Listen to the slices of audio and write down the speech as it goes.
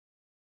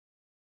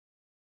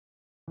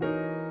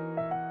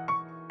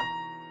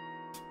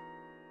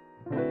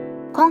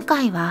今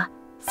回は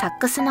サッ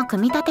クスの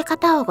組み立て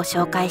方をご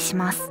紹介し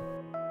ます。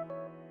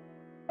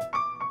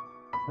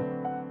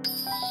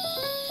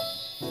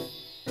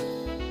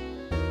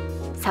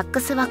サッ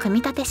クスは組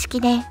み立て式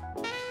で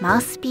マ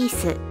ウスピー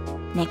ス、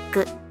ネッ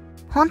ク、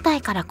本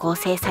体から構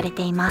成され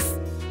ていま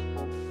す。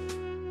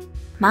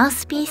マウ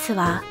スピース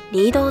は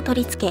リードを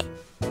取り付け、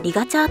リ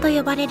ガチャーと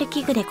呼ばれる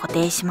器具で固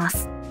定しま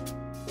す。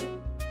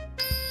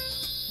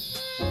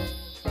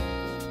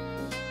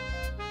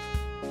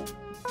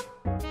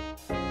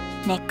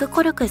ネック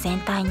コルク全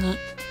体に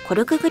コ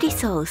ルクグリ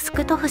スを薄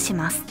く塗布し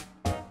ます。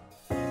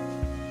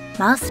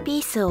マウスピ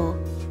ースを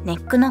ネ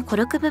ックのコ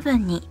ルク部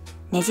分に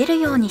ねじる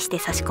ようにして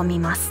差し込み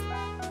ます。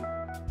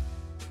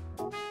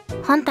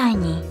本体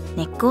に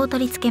ネックを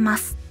取り付けま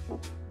す。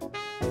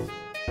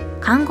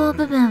環合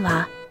部分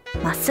は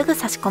まっすぐ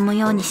差し込む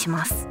ようにし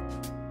ます。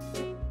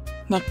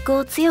ネック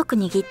を強く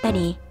握った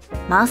り、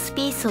マウス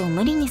ピースを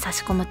無理に差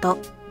し込むと、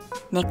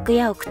ネック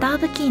やオクター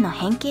ブキーの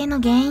変形の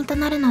原因と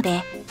なるの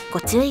でご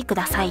注意く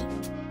ださい。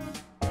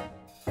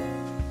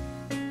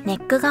ネ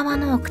ック側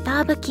のオク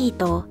ターブキー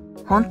と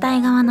本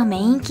体側のメ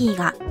インキー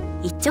が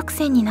一直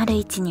線になる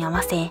位置に合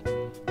わせ、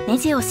ネ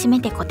ジを締め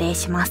て固定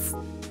します。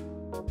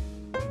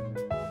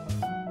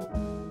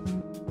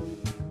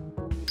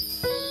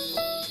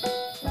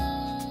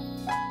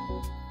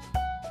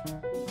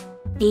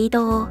リー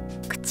ドを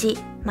口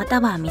また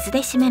は水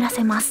で湿ら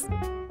せます。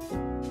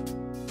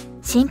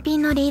新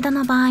品のリード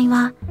の場合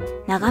は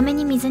長め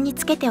に水に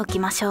つけておき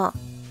ましょう。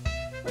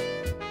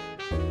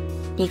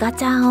リガ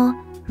チャーを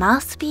マ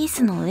ウスピー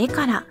スの上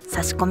から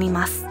差し込み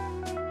ます。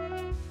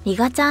リ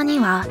ガチャーに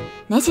は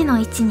ネジの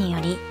位置によ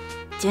り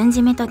順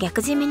締めと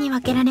逆締めに分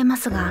けられま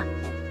すが、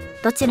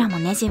どちらも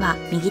ネジは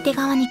右手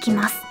側に来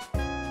ます。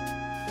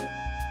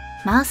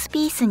マウス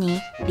ピースに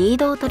リー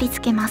ドを取り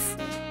付けます。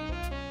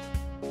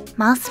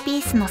マウスピ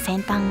ースの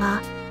先端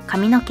が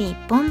髪の毛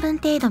1本分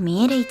程度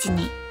見える位置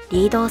に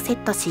リードをセッ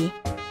トし、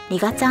リ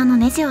ガチャーの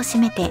ネジを締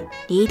めて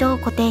リードを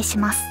固定し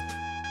ます。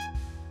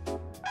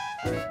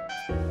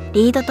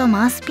リードと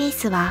マウスピー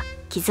スは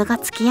傷が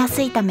つきや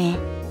すいため、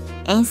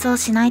演奏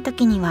しない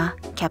時には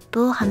キャッ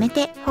プをはめ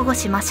て保護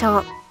しましょ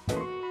う。